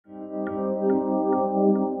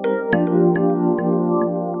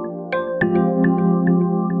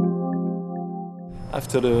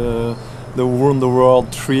after the round the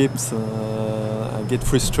world trips, I get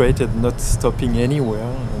frustrated not stopping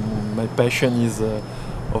anywhere. And my passion is,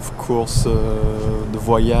 of course, the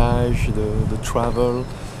voyage, the travel,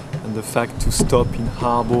 and the fact to stop in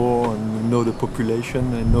harbor and know the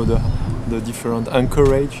population and know the different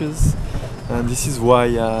anchorages. And this is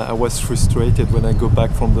why I was frustrated when I go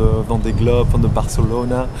back from the Vendée Globe, from the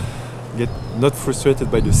Barcelona. Get not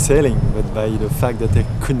frustrated by the sailing, but by the fact that I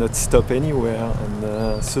could not stop anywhere.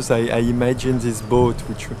 And so I imagined this boat,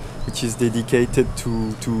 which is dedicated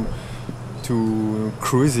to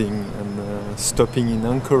cruising and stopping in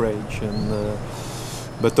anchorage, and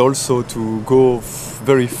but also to go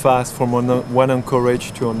very fast from one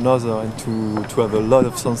anchorage to another, and to have a lot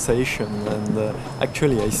of sensation. And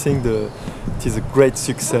actually, I think it is a great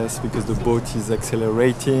success because the boat is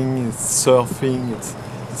accelerating, it's surfing, it's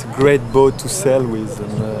a great boat to sail with,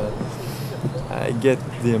 and I get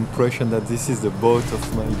the impression that this is the boat of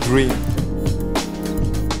my dream.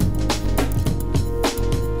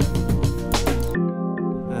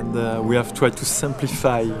 And we have tried to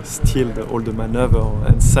simplify still all the maneuver,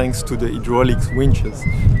 and thanks to the hydraulic winches,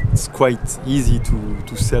 it's quite easy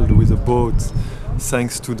to sail with a boat.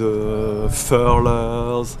 Thanks to the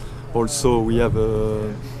furlers, also we have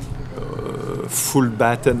a full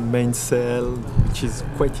batten mainsail, which is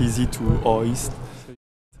quite easy to hoist.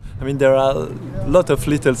 I mean, there are a lot of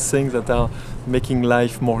little things that are making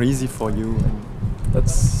life more easy for you, and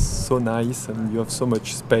that's so nice, and you have so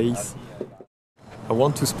much space. I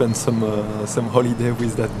want to spend some holiday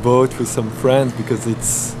with that boat, with some friends, because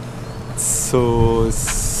it's so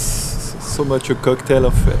much a cocktail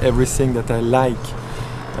of everything that I like.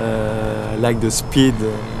 I like the speed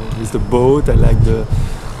with the boat, I like the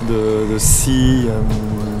sea,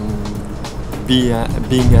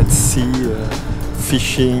 being at sea,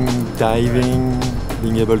 fishing, diving,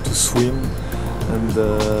 being able to swim, and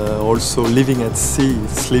also living at sea,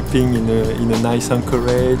 sleeping in a nice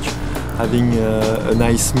anchorage, having a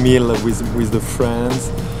nice meal with the friends,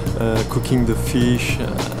 cooking the fish,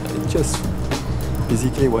 just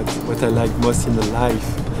basically what I like most in the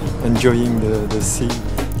life, enjoying the sea.